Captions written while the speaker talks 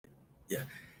Yeah.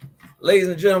 Ladies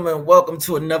and gentlemen, welcome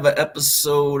to another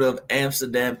episode of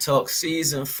Amsterdam Talk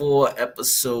Season 4,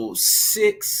 Episode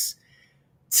 6.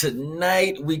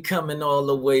 Tonight, we coming all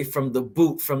the way from the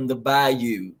boot, from the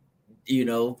bayou.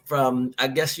 I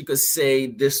guess you could say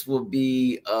this will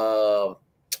be a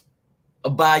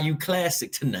bayou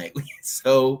classic tonight.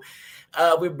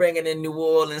 We're bringing in New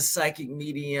Orleans psychic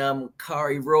medium,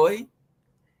 Cari Roy.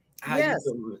 Yes,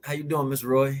 How you doing, Miss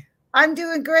Roy? I'm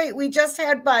doing great. We just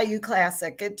had Bayou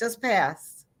Classic. It just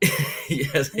passed.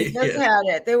 Yes, We just yes. had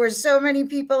it. There were so many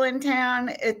people in town.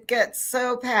 It gets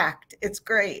so packed. It's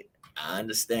great. I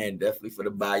understand, definitely for the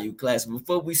Bayou class.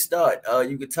 Before we start,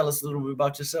 you could tell us a little bit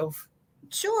about yourself.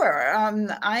 Sure.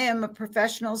 I am a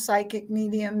professional psychic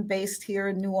medium based here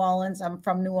in New Orleans. I'm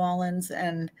from New Orleans,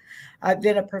 and I've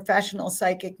been a professional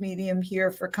psychic medium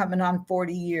here for coming on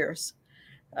 40 years.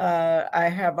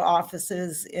 I have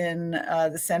offices in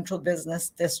the Central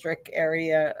Business District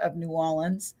area of New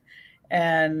Orleans,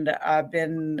 and I've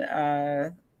been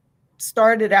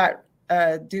started out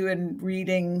doing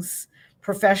readings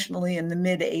professionally in the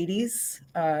mid 80s,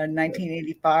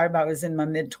 1985. I was in my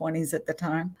mid 20s at the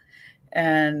time.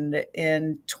 And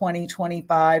in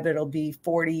 2025, it'll be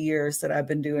 40 years that I've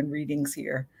been doing readings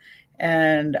here.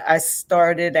 And I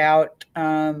started out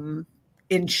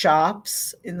in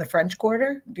shops in the French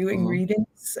Quarter doing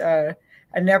readings. I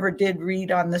never did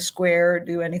read on the square,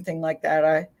 do anything like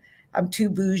that. I'm too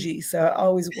bougie, so I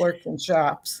always worked in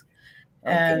shops.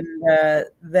 Okay. And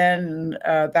then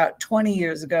about 20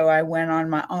 years ago, I went on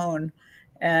my own.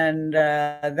 And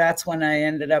that's when I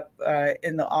ended up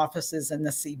in the offices in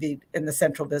the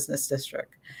Central Business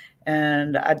District.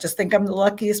 And I just think I'm the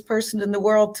luckiest person in the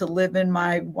world to live in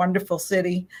my wonderful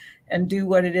city and do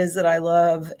what it is that I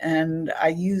love. And I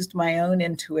used my own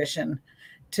intuition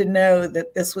to know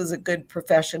that this was a good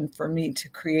profession for me to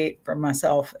create for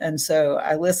myself. And so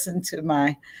I listened to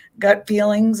my gut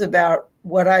feelings about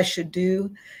what I should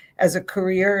do as a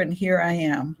career. And here I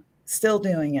am, still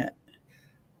doing it.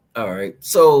 All right.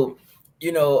 So,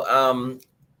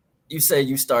 you say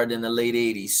you started in the late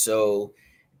 80s. So,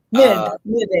 Mid uh,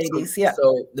 mid so, 80s, yeah.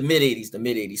 so the mid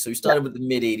 80s. So you started with the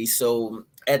mid 80s. So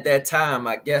at that time,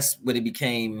 I guess when it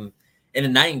became in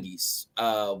the 90s,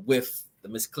 with the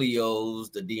Miss Cleos,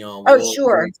 the Dionne Oh, sure.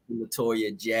 Warwick, the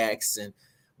Latoya Jackson,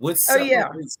 what Oh, yeah.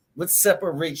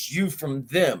 separates you from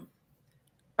them?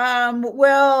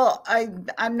 Well,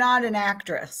 I'm not an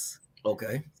actress,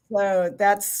 Okay. so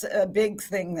that's a big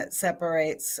thing that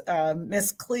separates.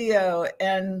 Miss Cleo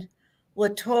and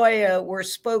Latoya were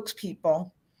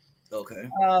spokespeople, Okay.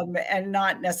 and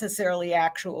not necessarily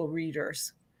actual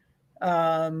readers.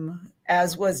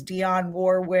 As was Dionne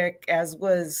Warwick, as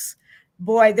was,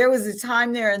 boy, there was a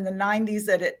time there in the 90s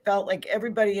that it felt like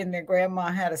everybody and their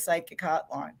grandma had a psychic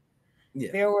hotline.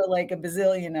 Yeah. There were like a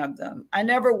bazillion of them. I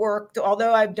never worked,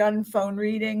 although I've done phone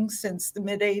readings since the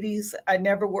mid 80s, I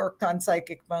never worked on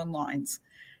psychic phone lines.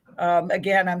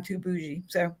 Again, I'm too bougie.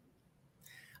 So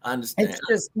I understand. it's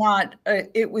just not,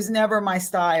 it was never my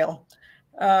style.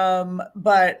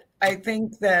 But I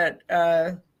think that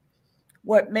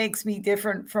what makes me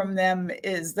different from them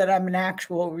is that I'm an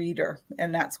actual reader,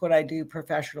 and that's what I do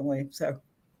professionally. So,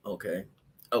 Okay.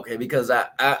 Okay, because I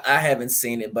haven't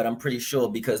seen it, but I'm pretty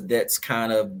sure because that's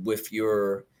kind of with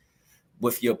your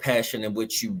passion and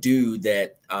what you do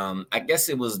that I guess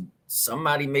it was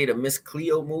somebody made a Miss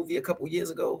Cleo movie a couple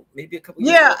years ago, maybe a couple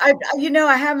years yeah, ago.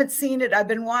 I haven't seen it. I've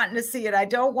been wanting to see it. I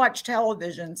don't watch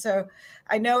television, so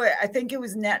I know it. I think it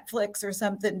was Netflix or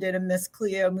something did a Miss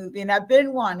Cleo movie, and I've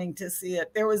been wanting to see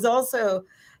it. There was also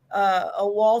a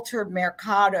Walter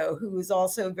Mercado who was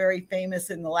also very famous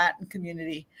in the Latin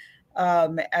community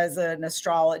as an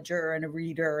astrologer and a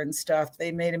reader and stuff.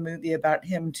 They made a movie about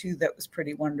him too that was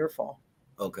pretty wonderful.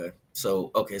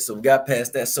 So we got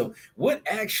past that. So what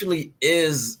actually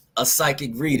is a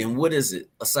psychic reading? What is it?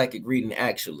 A psychic reading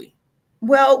actually?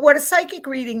 Well, what a psychic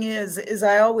reading is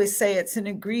I always say it's an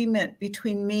agreement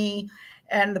between me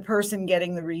and the person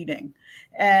getting the reading.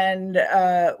 And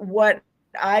what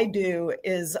I do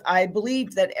is I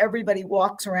believe that everybody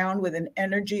walks around with an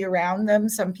energy around them.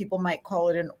 Some people might call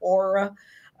it an aura.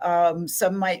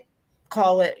 Some might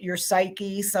call it your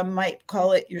psyche. Some might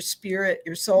call it your spirit,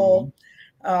 your Hmm. soul.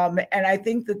 And I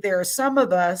think that there are some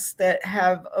of us that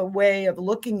have a way of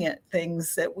looking at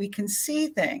things that we can see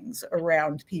things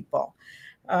around people.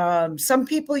 Some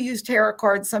people use tarot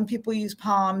cards, some people use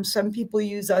palms, some people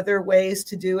use other ways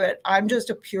to do it. I'm just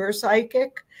a pure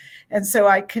psychic. And so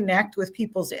I connect with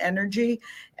people's energy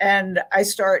and I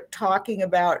start talking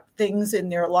about things in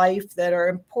their life that are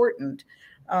important.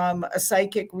 A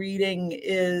psychic reading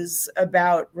is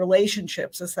about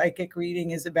relationships. A psychic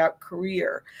reading is about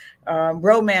career.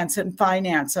 Romance and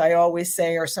finance, I always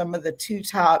say, are some of the two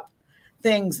top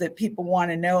things that people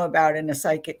want to know about in a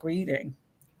psychic reading.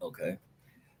 Okay.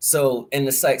 So in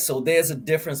the so there's a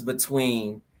difference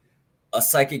between a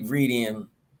psychic reading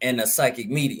and a psychic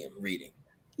medium reading.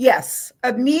 Yes,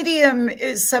 a medium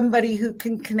is somebody who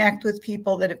can connect with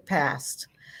people that have passed.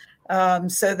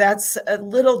 So that's a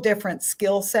little different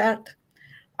skill set.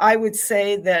 I would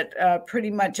say that pretty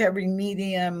much every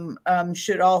medium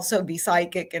should also be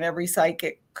psychic, and every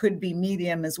psychic could be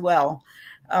medium as well.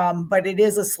 But it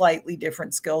is a slightly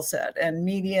different skill set. And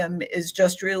medium is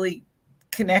just really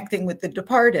connecting with the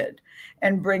departed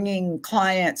and bringing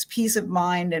clients peace of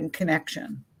mind and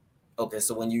connection. Okay,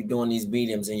 so when you're doing these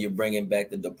mediums and you're bringing back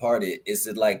the departed, is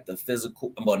it like the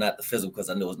physical? Well, not the physical, because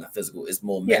I know it's not physical. It's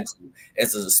more mental.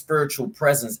 It's a spiritual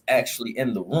presence actually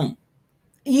in the room.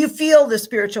 You feel the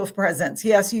spiritual presence.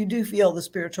 Yes, you do feel the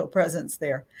spiritual presence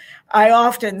there. I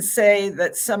often say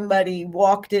that somebody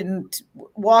walked in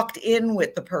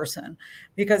with the person,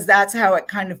 because that's how it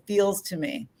kind of feels to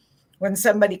me. When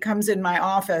somebody comes in my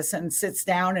office and sits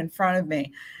down in front of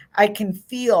me, I can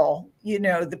feel,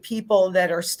 the people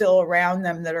that are still around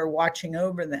them, that are watching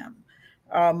over them.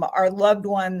 Our loved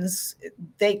ones,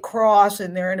 they cross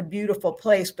and they're in a beautiful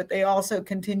place, but they also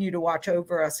continue to watch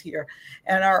over us here,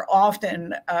 and are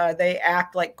often, they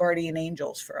act like guardian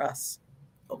angels for us.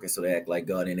 Okay, so they act like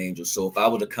guardian angels. So if I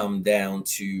were to come down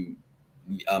to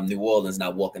New Orleans and I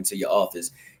walk into your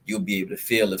office, you'll be able to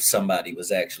feel if somebody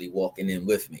was actually walking in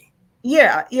with me.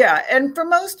 Yeah. And for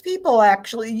most people,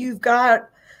 actually, you've got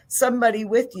somebody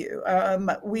with you.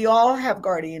 We all have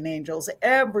guardian angels.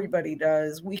 Everybody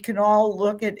does. We can all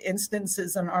look at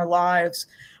instances in our lives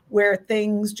where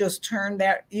things just turned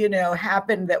out,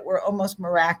 happened that were almost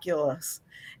miraculous.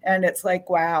 And it's like,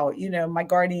 wow, my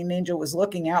guardian angel was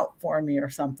looking out for me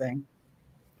or something.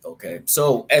 Okay.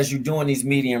 So as you're doing these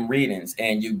medium readings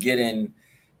and you get in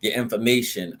your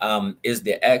information, is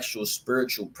the actual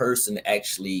spiritual person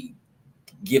actually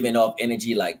giving off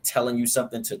energy, like telling you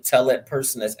something to tell that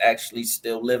person that's actually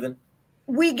still living?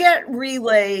 We get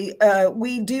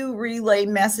we do relay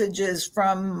messages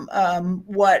from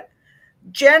what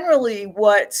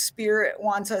spirit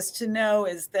wants us to know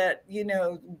is that,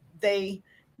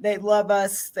 they love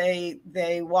us,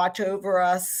 they watch over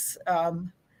us.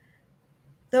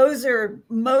 Those are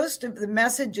most of the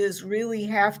messages really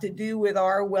have to do with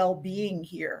our well-being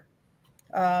here.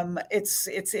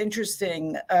 It's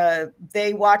interesting.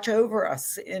 They watch over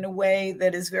us in a way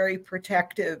that is very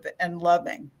protective and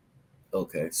loving.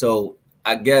 Okay. So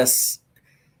I guess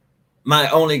my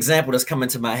only example that's coming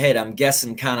to my head, I'm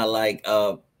guessing kind of like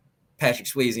Patrick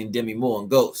Swayze and Demi Moore and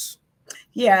Ghost.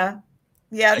 Yeah.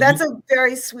 That's a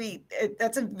very sweet.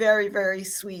 That's a very, very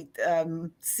sweet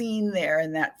scene there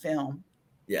in that film.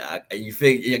 Yeah, I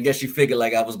guess you figured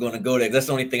like I was going to go there. That's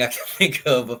the only thing I can think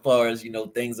of as far as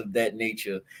things of that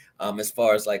nature. As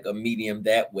far as like a medium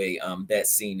that way, that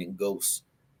scene in Ghost.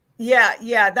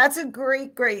 Yeah, that's a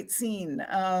great scene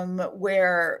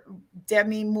where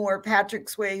Demi Moore, Patrick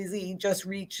Swayze, just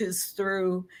reaches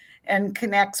through and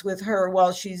connects with her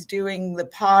while she's doing the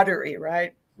pottery,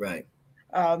 right? Right.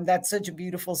 That's such a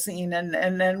beautiful scene, and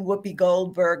then Whoopi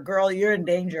Goldberg, girl, you're in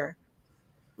danger.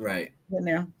 Right.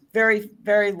 Very,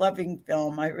 very loving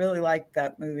film. I really liked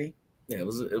that movie. Yeah, it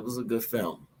was a good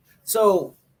film.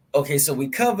 So, okay, so we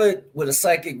covered what a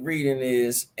psychic reading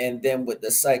is, and then what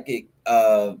the psychic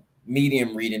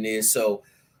medium reading is. So,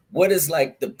 what is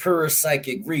like the pure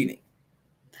psychic reading?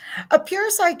 A pure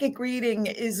psychic reading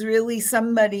is really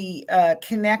somebody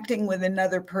connecting with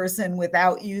another person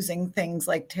without using things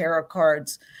like tarot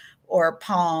cards or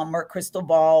palm or crystal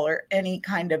ball or any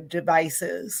kind of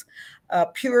devices.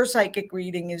 Pure psychic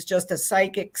reading is just a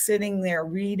psychic sitting there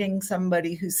reading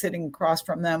somebody who's sitting across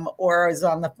from them or is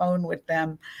on the phone with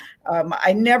them.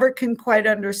 I never can quite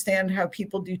understand how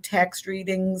people do text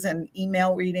readings and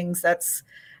email readings.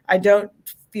 I don't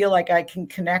feel like I can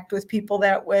connect with people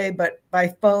that way, but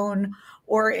by phone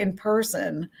or in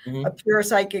person, a pure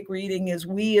psychic reading is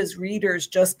we as readers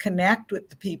just connect with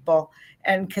the people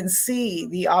and can see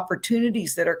the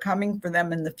opportunities that are coming for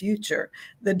them in the future,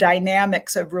 the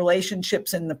dynamics of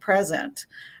relationships in the present,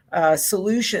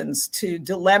 solutions to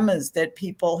dilemmas that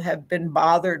people have been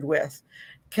bothered with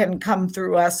can come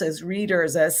through us as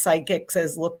readers, as psychics,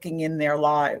 as looking in their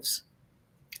lives.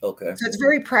 Okay. So it's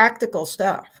very practical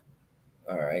stuff.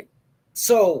 All right.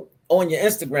 So on your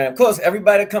Instagram, of course,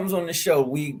 everybody that comes on the show,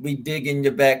 we dig in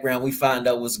your background, we find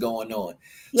out what's going on.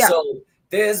 Yeah. So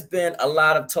there's been a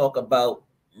lot of talk about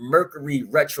Mercury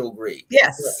retrograde.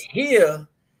 Yes. But here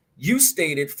you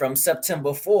stated from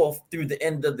September 4th through the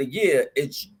end of the year,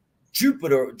 it's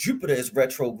Jupiter. Jupiter is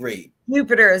retrograde.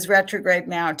 Jupiter is retrograde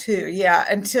now too. Yeah,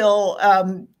 until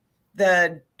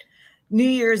the New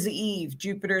Year's Eve,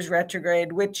 Jupiter's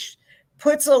retrograde, which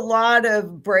puts a lot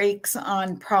of brakes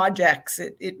on projects.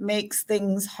 It makes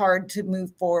things hard to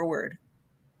move forward.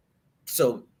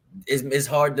 So it's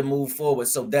hard to move forward.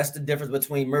 So that's the difference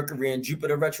between Mercury and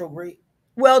Jupiter retrograde?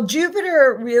 Well,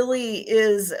 Jupiter really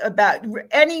is about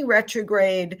any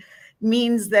retrograde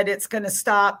means that it's going to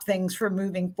stop things from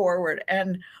moving forward.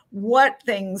 And what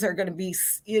things are going to be,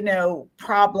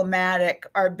 problematic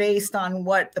are based on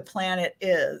what the planet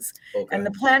is. Okay. And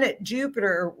the planet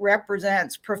Jupiter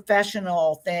represents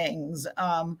professional things,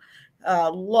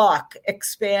 luck,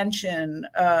 expansion,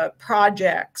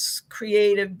 projects,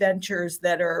 creative ventures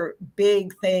that are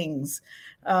big things.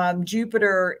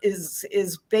 Jupiter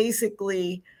is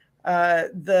basically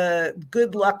the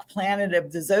good luck planet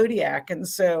of the zodiac. And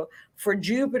so for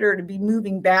Jupiter to be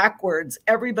moving backwards,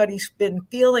 everybody's been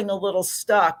feeling a little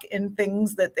stuck in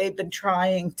things that they've been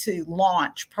trying to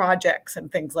launch, projects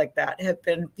and things like that have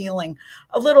been feeling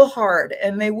a little hard.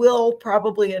 And they will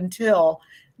probably until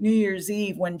New Year's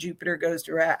Eve when Jupiter goes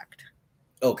direct.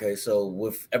 Okay, so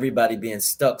with everybody being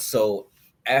stuck, so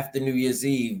after New Year's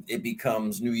Eve, it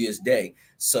becomes New Year's Day.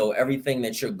 So everything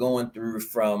that you're going through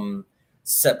from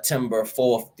September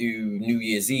 4th through New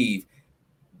Year's Eve,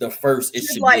 the first, it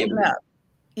should lighten up.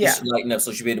 Yeah. It should lighten up,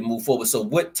 so you should be able to move forward. So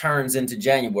what turns into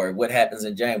January? What happens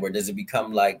in January? Does it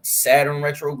become like Saturn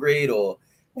retrograde or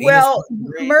Venus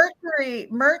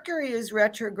retrograde? Mercury is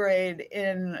retrograde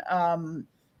in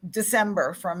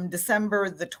December, from December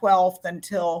the 12th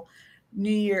until New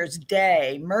Year's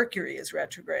Day. Mercury is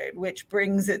retrograde, which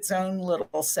brings its own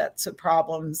little sets of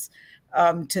problems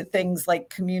to things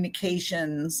like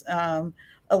communications,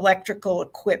 electrical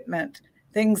equipment,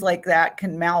 things like that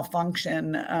can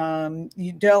malfunction.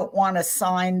 You don't want to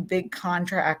sign big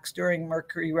contracts during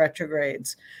Mercury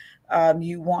retrogrades.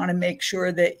 You want to make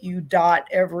sure that you dot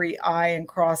every I and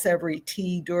cross every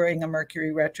T during a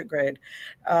Mercury retrograde,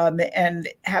 and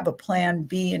have a plan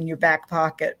B in your back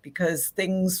pocket, because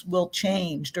things will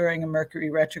change during a Mercury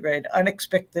retrograde.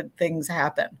 Unexpected things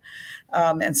happen.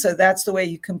 And so that's the way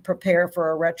you can prepare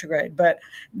for a retrograde. But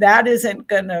that isn't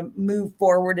going to move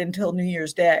forward until New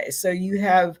Year's Day. So you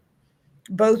have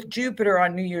both Jupiter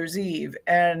on New Year's Eve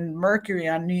and Mercury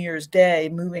on New Year's Day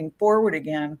moving forward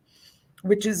again,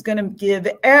 which is going to give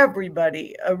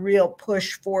everybody a real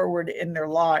push forward in their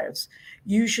lives.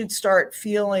 You should start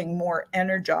feeling more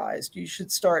energized. You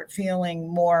should start feeling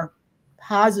more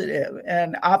positive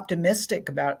and optimistic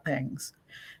about things.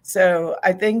 So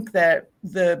I think that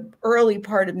the early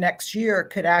part of next year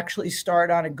could actually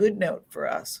start on a good note for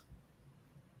us.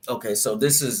 Okay, so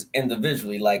this is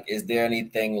individually. Like, is there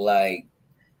anything like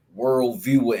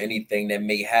worldview or anything that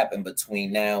may happen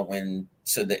between now and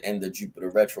to the end of Jupiter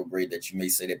retrograde that you may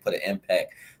say that put an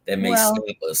impact that may stop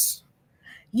us?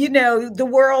 The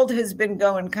world has been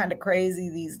going kind of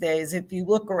crazy these days. If you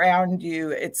look around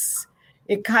you, it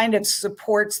kind of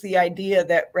supports the idea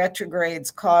that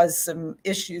retrogrades cause some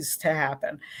issues to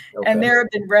happen. Okay. And there have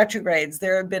been retrogrades,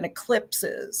 there have been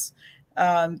eclipses.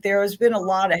 There has been a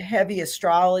lot of heavy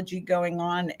astrology going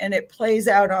on, and it plays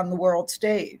out on the world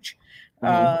stage.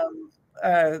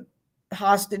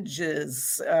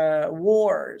 Hostages,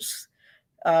 wars,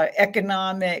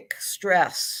 economic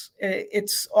stress.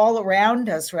 It's all around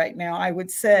us right now. I would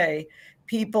say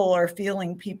people are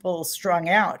feeling strung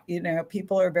out.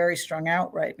 People are very strung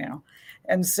out right now.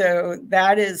 And so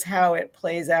that is how it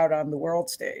plays out on the world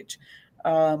stage.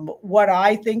 What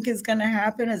I think is going to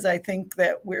happen is I think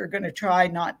that we're going to try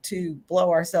not to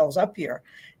blow ourselves up here.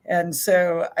 And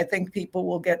so I think people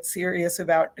will get serious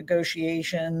about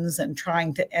negotiations and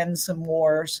trying to end some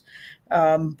wars.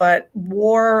 But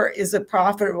war is a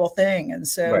profitable thing. And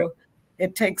so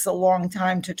It takes a long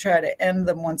time to try to end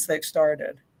them once they've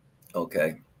started.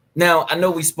 Okay. Now, I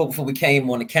know we spoke before we came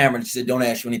on the camera and she said, don't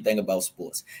ask you anything about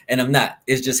sports. And I'm not.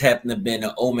 It's just happened to be an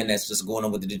omen that's just going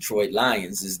on with the Detroit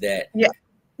Lions is that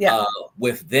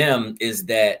with them is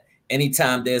that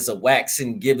anytime there's a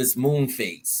waxing gibbous moon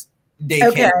phase, they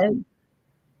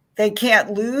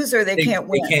can't lose or they can't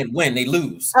win. They can't win. They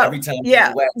lose. Every time there's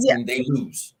a waxing, they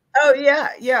lose. Oh,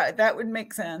 yeah. That would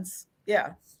make sense.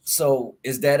 Yeah. So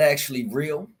is that actually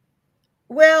real?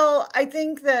 Well, I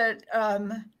think that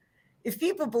if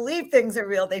people believe things are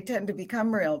real, they tend to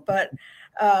become real. But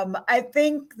I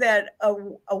think that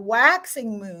a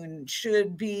waxing moon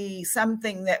should be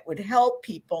something that would help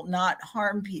people, not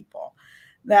harm people.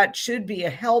 That should be a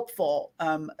helpful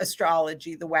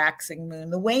astrology, the waxing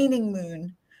moon. The waning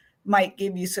moon might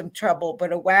give you some trouble,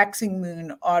 but a waxing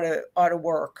moon ought to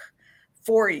work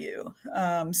for you.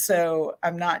 So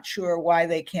I'm not sure why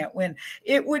they can't win.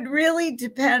 It would really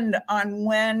depend on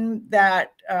when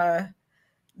that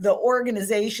the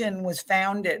organization was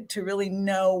founded to really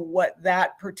know what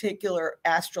that particular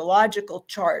astrological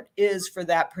chart is for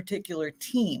that particular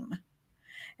team.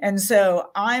 And so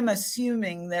I'm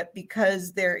assuming that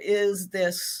because there is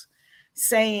this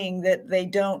saying that they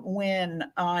don't win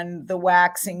on the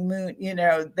waxing moon,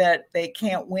 that they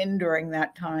can't win during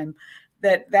that time,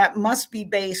 that must be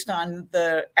based on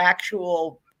the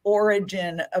actual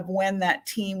origin of when that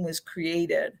team was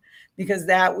created, because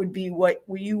that would be what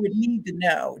you would need to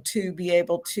know to be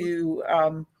able to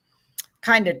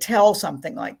kind of tell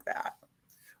something like that.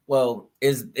 Well,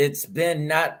 it's been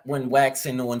not when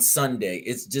waxing on Sunday.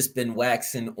 It's just been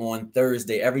waxing on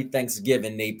Thursday. Every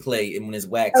Thanksgiving they play, and when it's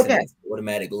waxing, it's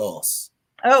automatic loss.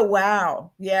 Oh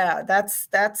wow, yeah, that's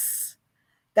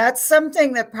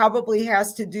something that probably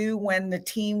has to do when the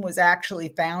team was actually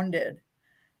founded.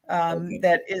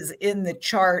 That is in the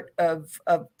chart of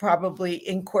probably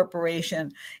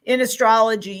incorporation. In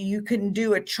astrology, you can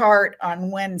do a chart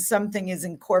on when something is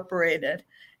incorporated.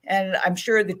 And I'm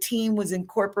sure the team was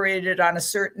incorporated on a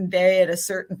certain day at a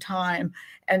certain time.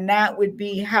 And that would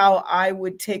be how I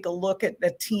would take a look at the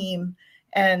team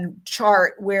and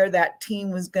chart where that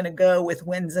team was going to go with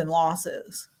wins and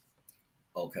losses.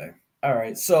 Okay. All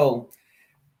right. So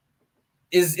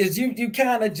is you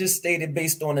kind of just stated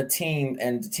based on a team,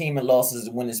 and the team and losses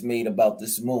when it's made about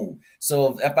this moon.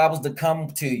 So if I was to come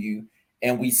to you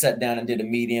and we sat down and did a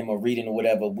medium or reading or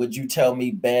whatever, would you tell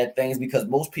me bad things? Because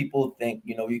most people think,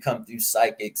 you come through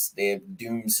psychics, they're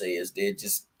doomsayers, they're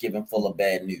just giving full of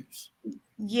bad news.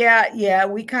 Yeah,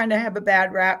 we kind of have a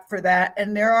bad rap for that.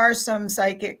 And there are some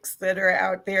psychics that are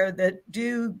out there that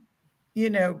do,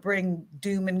 bring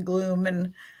doom and gloom.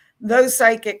 And those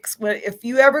psychics, if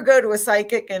you ever go to a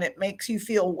psychic and it makes you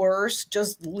feel worse,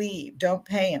 just leave. Don't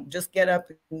pay him. Just get up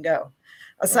and go.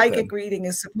 A psychic reading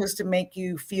is supposed to make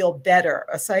you feel better.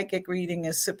 A psychic reading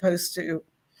is supposed to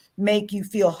make you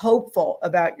feel hopeful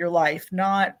about your life,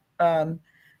 not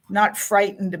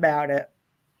frightened about it.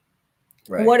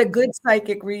 Right. What a good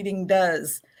psychic reading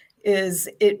does is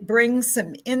it brings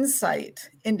some insight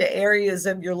into areas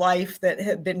of your life that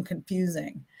have been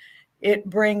confusing. It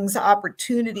brings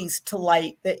opportunities to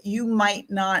light that you might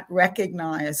not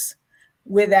recognize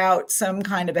without some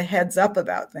kind of a heads up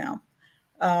about them.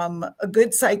 A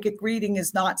good psychic reading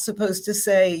is not supposed to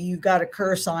say you got a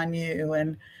curse on you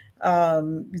and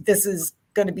this is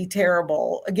going to be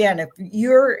terrible. Again, if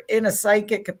you're in a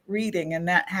psychic reading and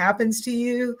that happens to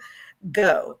you,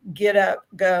 go, get up,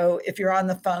 go. If you're on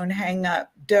the phone, hang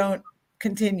up. Don't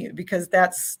continue, because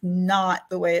that's not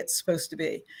the way it's supposed to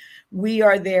be. We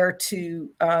are there to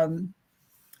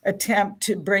attempt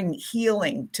to bring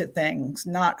healing to things,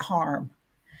 not harm.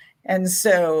 And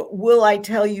so will I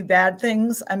tell you bad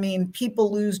things? I mean,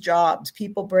 people lose jobs,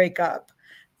 people break up,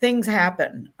 things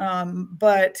happen.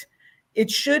 But it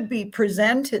should be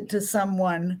presented to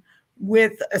someone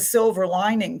with a silver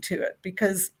lining to it,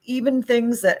 because even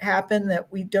things that happen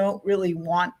that we don't really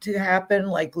want to happen,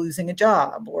 like losing a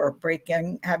job or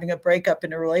having a breakup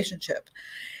in a relationship,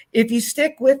 if you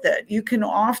stick with it, you can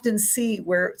often see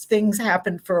where things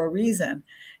happen for a reason,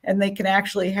 and they can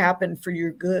actually happen for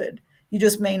your good. You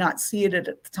just may not see it at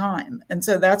the time. And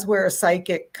so that's where a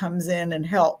psychic comes in and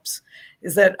helps,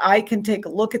 is that I can take a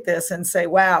look at this and say,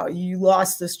 wow, you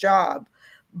lost this job,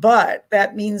 but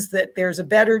that means that there's a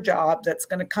better job that's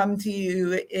going to come to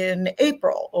you in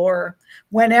April or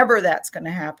whenever that's going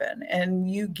to happen. And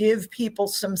you give people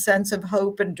some sense of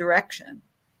hope and direction.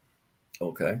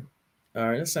 Okay. All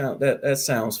right. That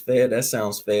sounds fair. That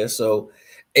sounds fair. So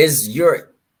is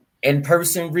your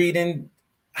in-person reading,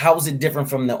 how is it different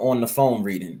from the on the phone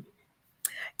reading?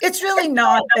 It's really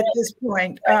not at this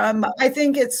point. I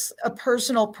think it's a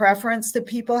personal preference that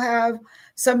people have.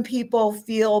 Some people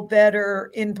feel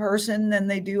better in person than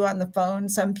they do on the phone.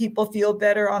 Some people feel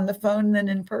better on the phone than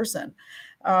in person.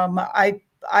 I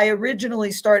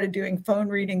originally started doing phone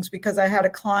readings because I had a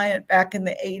client back in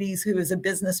the 80s who was a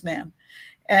businessman,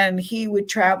 and he would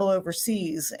travel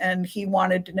overseas, and he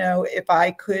wanted to know if I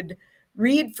could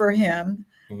read for him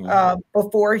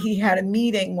before he had a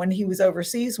meeting when he was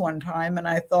overseas one time. And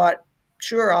I thought,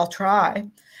 sure, I'll try.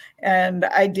 And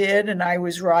I did, and I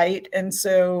was right. And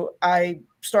so I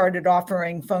started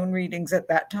offering phone readings at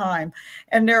that time.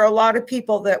 And there are a lot of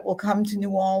people that will come to New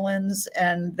Orleans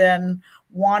and then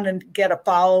want to get a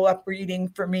follow-up reading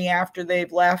for me after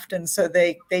they've left. And so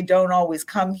they don't always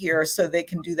come here, so they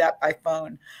can do that by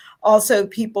phone. Also,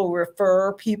 people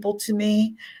refer people to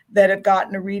me that have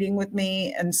gotten a reading with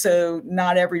me. And so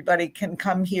not everybody can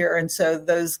come here. And so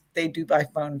those they do by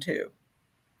phone too.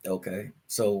 Okay.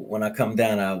 So when I come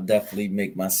down, I'll definitely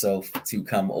make myself to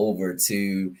come over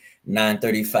to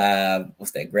 935.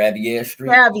 What's that? Gravier Street?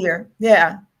 Gravier.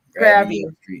 Yeah.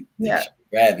 Gravier Street. Yeah.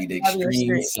 Gravy, the Gravier extreme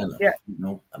Street. center. Yeah. You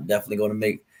know, I'm definitely going to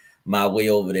make my way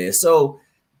over there. So,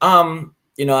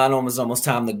 you know, I know it's almost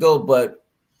time to go, but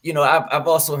you know, I've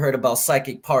also heard about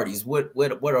psychic parties. What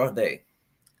are they?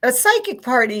 A psychic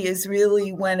party is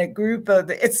really when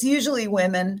it's usually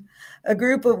women, a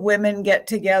group of women get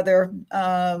together,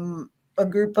 a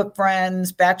group of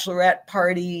friends, bachelorette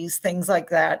parties, things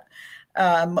like that,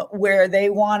 where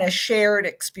they want a shared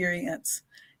experience.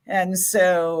 And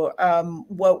so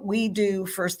what we do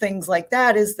for things like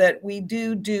that is that we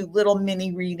do little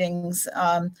mini readings,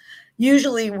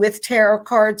 usually with tarot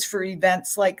cards for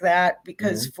events like that,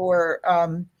 because for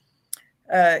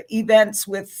events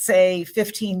with, say,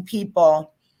 15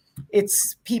 people,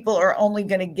 people are only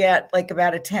going to get like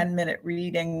about a 10-minute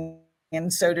reading.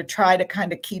 And so to try to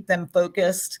kind of keep them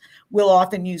focused, we'll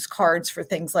often use cards for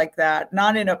things like that.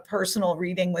 Not in a personal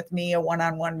reading with me, a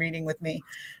one-on-one reading with me,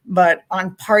 but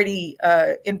on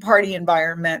in party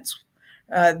environments.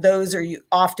 Those are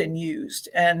often used.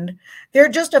 And they're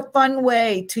just a fun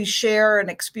way to share an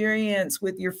experience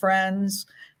with your friends.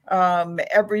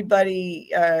 Everybody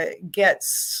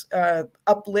gets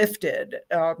uplifted.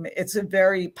 It's a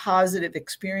very positive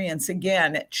experience.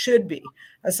 Again, it should be.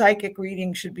 A psychic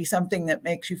reading should be something that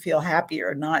makes you feel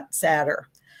happier, not sadder.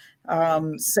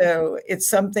 So it's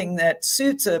something that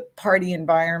suits a party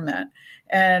environment.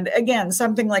 And again,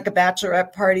 something like a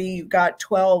bachelorette party, you've got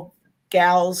 12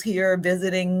 gals here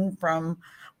visiting from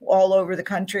all over the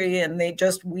country, and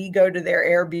we go to their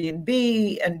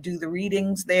Airbnb and do the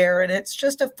readings there. And it's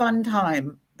just a fun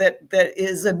time that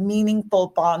is a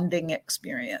meaningful bonding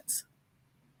experience.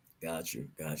 Got you.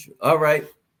 All right.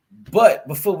 But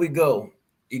before we go,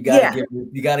 you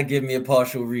gotta give me a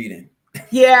partial reading.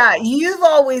 Yeah, you've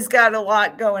always got a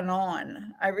lot going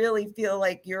on. I really feel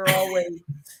like you're always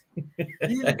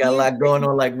I got a lot going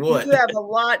on. Like what? You have a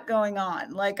lot going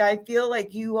on. Like, I feel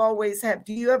like you always have.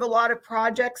 Do you have a lot of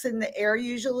projects in the air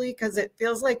usually? Because it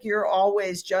feels like you're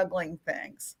always juggling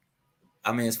things.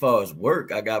 I mean, as far as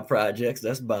work, I got projects.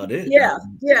 That's about it. Yeah.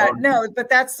 No, but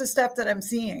that's the stuff that I'm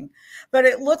seeing. But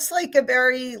it looks like a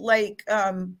very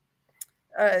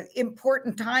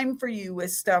important time for you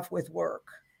with stuff with work.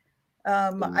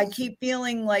 I keep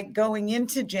feeling like going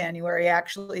into January,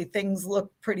 actually, things look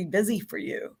pretty busy for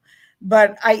you.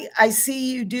 But I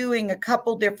see you doing a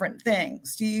couple different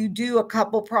things. Do you do a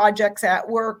couple projects at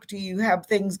work? Do you have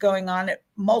things going on,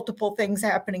 multiple things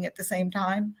happening at the same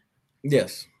time?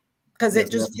 Yes. Because it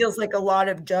just feels like a lot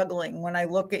of juggling when I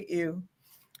look at you.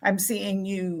 I'm seeing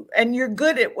you, and you're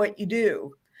good at what you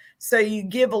do. So you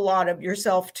give a lot of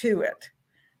yourself to it.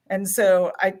 And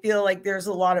so I feel like there's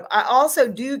a lot of, I also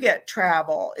do get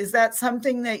travel. Is that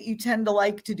something that you tend to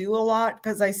like to do a lot?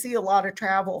 Because I see a lot of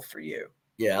travel for you.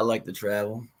 Yeah, I like to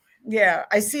travel. Yeah,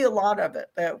 I see a lot of it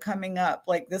coming up.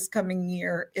 Like this coming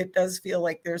year, it does feel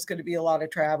like there's going to be a lot of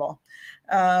travel.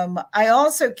 I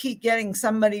also keep getting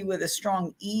somebody with a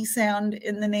strong E sound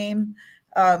in the name.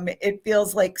 It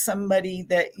feels like somebody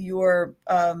that you're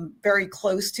very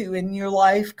close to in your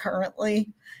life currently.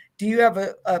 Do you have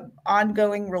a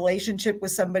ongoing relationship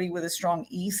with somebody with a strong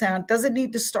E sound? Doesn't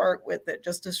need to start with it,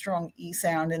 just a strong E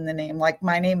sound in the name. Like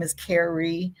my name is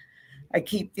Cari. I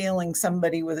keep feeling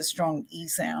somebody with a strong E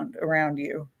sound around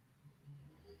you.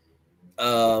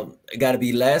 It got to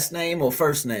be last name or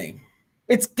first name?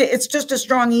 It's just a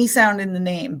strong E sound in the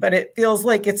name, but it feels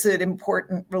like it's an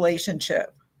important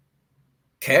relationship.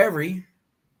 Cari.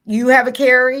 You have a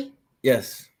Cari?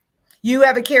 Yes. You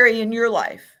have a Cari in your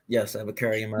life? Yes, I have a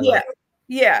Cari in my life.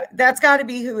 Yeah, that's got to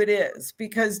be who it is.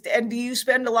 And do you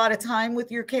spend a lot of time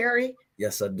with your Cari?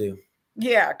 Yes, I do.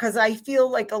 Yeah, because I feel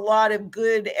like a lot of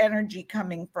good energy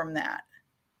coming from that.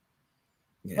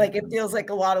 Yeah. Like it feels like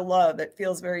a lot of love. It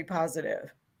feels very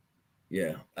positive.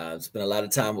 Yeah, I've spent a lot of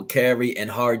time with Cari and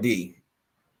Hardy.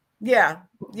 Yeah.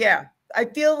 I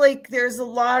feel like there's a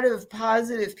lot of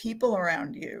positive people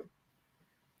around you.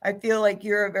 I feel like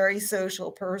you're a very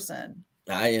social person.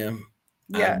 I am.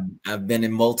 Yeah. I've been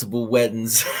in multiple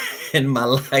weddings in my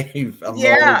life.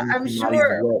 I'm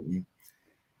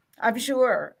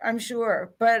sure.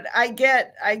 But I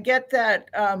get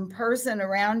that person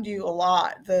around you a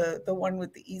lot. The one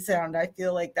with the E sound. I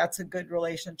feel like that's a good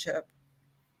relationship.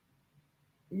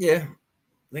 Yeah.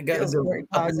 They got to go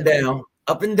up and down.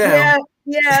 Up and down.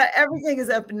 Yeah, everything is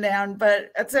up and down,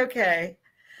 but it's okay.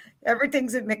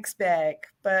 Everything's a mixed bag,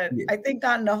 but Yeah, I think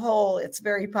on the whole, it's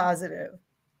very positive.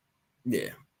 yeah.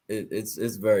 It's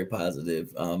very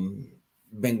positive.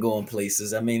 Been going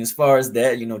places. I mean, as far as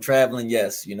that, traveling,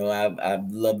 yes.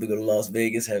 I'd love to go to Las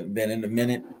Vegas. Haven't been in a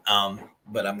minute.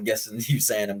 But I'm guessing you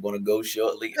saying I'm going to go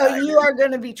shortly. So you are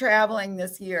going to be traveling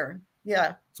this year.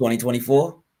 Yeah.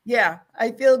 2024. Yeah.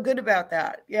 I feel good about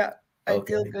that. Yeah. I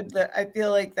feel Okay. good that I feel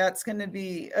like that's going to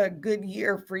be a good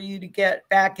year for you to get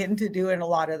back into doing a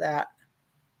lot of that.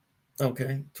 Okay.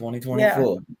 Yeah.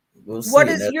 2024. We'll What see. And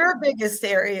is that, your biggest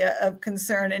area of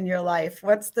concern in your life?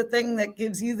 What's the thing that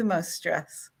gives you the most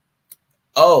stress?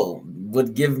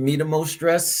 what give me the most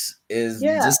stress is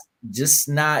Yeah. just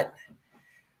not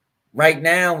right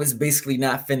now. Is basically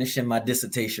not finishing my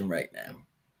dissertation right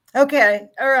now. Okay.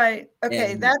 All right.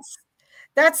 Okay. And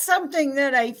That's something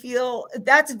that I feel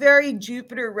that's very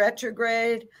Jupiter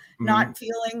retrograde, mhm, not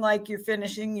feeling like you're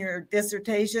finishing your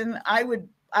dissertation. I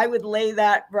would lay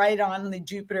that right on the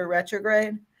Jupiter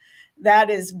retrograde. That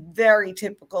is very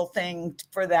typical thing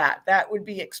for that. That would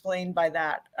be explained by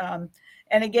that.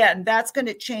 And again, that's going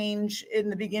to change in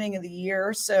the beginning of the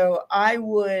year. So I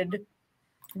would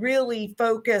really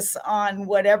focus on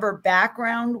whatever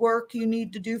background work you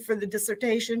need to do for the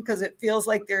dissertation, because it feels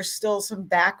like there's still some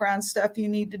background stuff you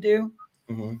need to do.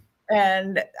 mhm.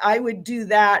 And I would do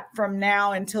that from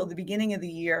now until the beginning of the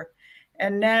year.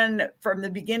 And then from the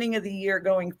beginning of the year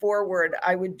going forward,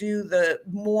 I would do the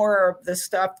more of the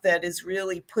stuff that is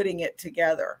really putting it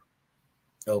together.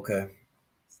 Okay.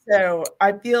 So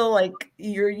I feel like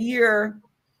your year,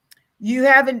 you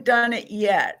haven't done it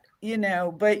yet,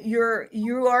 but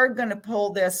you are going to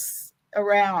pull this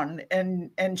around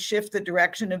and shift the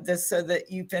direction of this so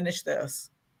that you finish this.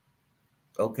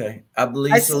 Okay. I I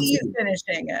believe see so you too.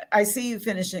 finishing it. I see you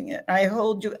finishing it. I'm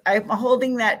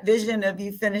holding that vision of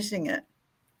you finishing it.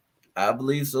 I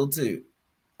believe so too.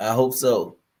 I hope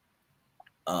so.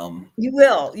 You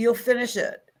will. You'll finish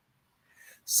it.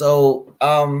 So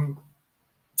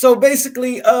so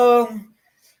basically,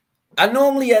 I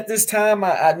normally at this time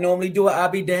I normally do an I'll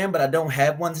be damned, but I don't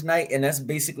have one tonight, and that's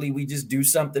basically we just do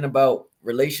something about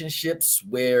relationships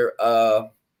where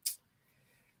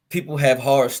people have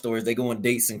horror stories. They go on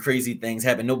dates and crazy things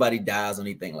happen. Nobody dies or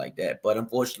anything like that. But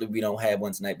unfortunately, we don't have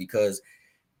one tonight because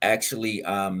actually,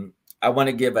 I want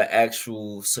to give an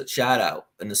actual shout out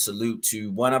and a salute to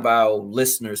one of our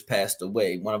listeners passed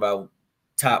away. One of our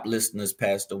top listeners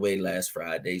passed away last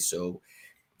Friday. So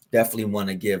definitely want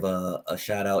to give a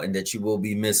shout out and that you will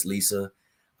be missed, Lisa.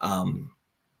 Um,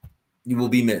 you will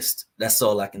be missed. That's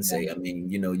all I can Yeah. say. I mean,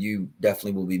 you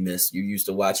definitely will be missed. You used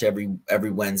to watch every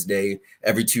Wednesday,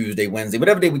 every Tuesday, Wednesday,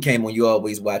 whatever day we came on. You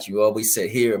always watch. You always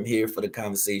said, "Here, I'm here for the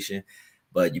conversation."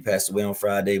 But you passed away on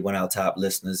Friday. One of our top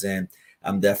listeners, and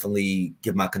I'm definitely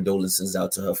give my condolences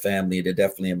out to her family. They're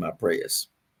definitely in my prayers.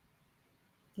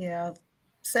 Yeah.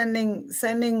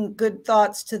 Sending good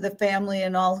thoughts to the family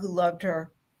and all who loved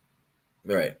her.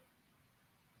 Right,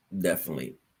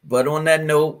 definitely. But on that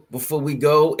note, before we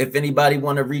go, if anybody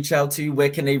want to reach out to you, where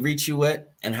can they reach you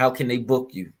at, and how can they book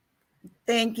you?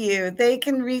 Thank you. They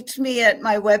can reach me at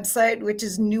my website, which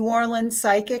is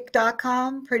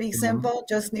neworleanspsychic.com. Pretty Mhm. simple,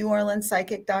 just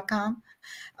neworleanspsychic.com.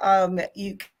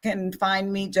 You can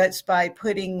find me just by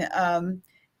putting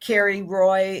Cari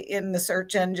Roy in the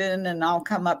search engine, and I'll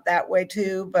come up that way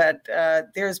too. But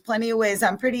there's plenty of ways.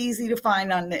 I'm pretty easy to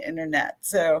find on the internet.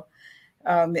 So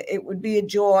it would be a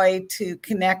joy to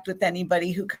connect with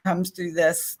anybody who comes through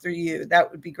this through you. That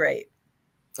would be great.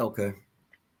 Okay.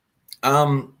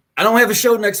 I don't have a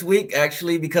show next week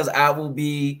actually because I will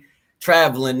be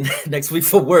traveling next week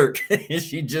for work.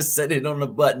 She just set it on the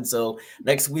button. So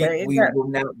next There week you we go. will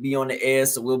not be on the air.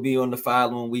 So we'll be on the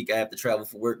following week. I have to travel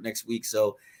for work next week.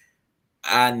 So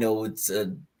I know it's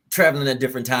traveling a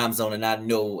different time zone, and I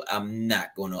know I'm not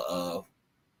gonna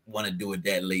want to do it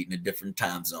that late in a different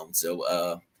time zone.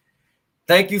 So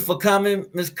thank you for coming,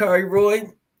 Miss Cari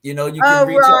Roy. You can Oh,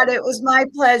 reach Rod, out. it was my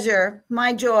pleasure,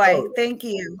 my joy. Oh, Thank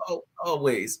you. oh,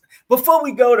 always. Before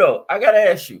we go though, I gotta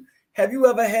ask you: Have you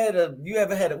ever had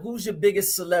a? Who's your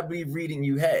biggest celebrity reading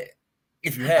you had,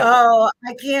 if you had one? Oh,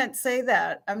 I can't say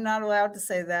that. I'm not allowed to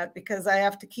say that because I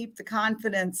have to keep the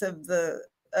confidence of the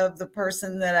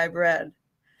person that I've read.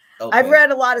 I've Okay,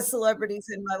 read a lot of celebrities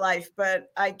in my life,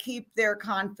 but I keep their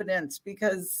confidence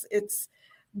because it's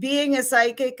being a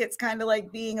psychic. It's kind of like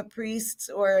being a priest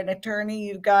or an attorney.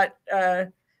 You've got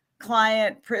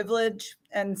client privilege,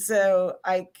 and so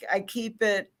I keep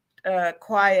it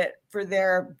quiet for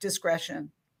their discretion.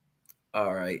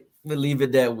 all right. We'll leave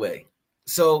it that way.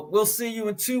 So we'll see you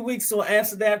in 2 weeks on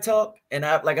Amsterdam Talk. And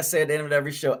like I said at the end of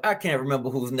every show, I can't remember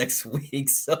who's next week.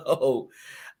 So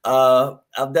I'll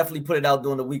definitely put it out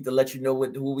during the week to let you know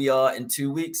who we are in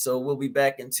 2 weeks. So we'll be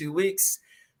back in 2 weeks.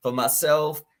 For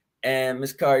myself and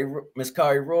Miss Cari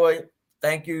Roy,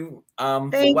 thank you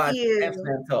for Thank watching you.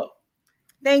 Amsterdam Talk.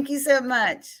 Thank you so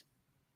much.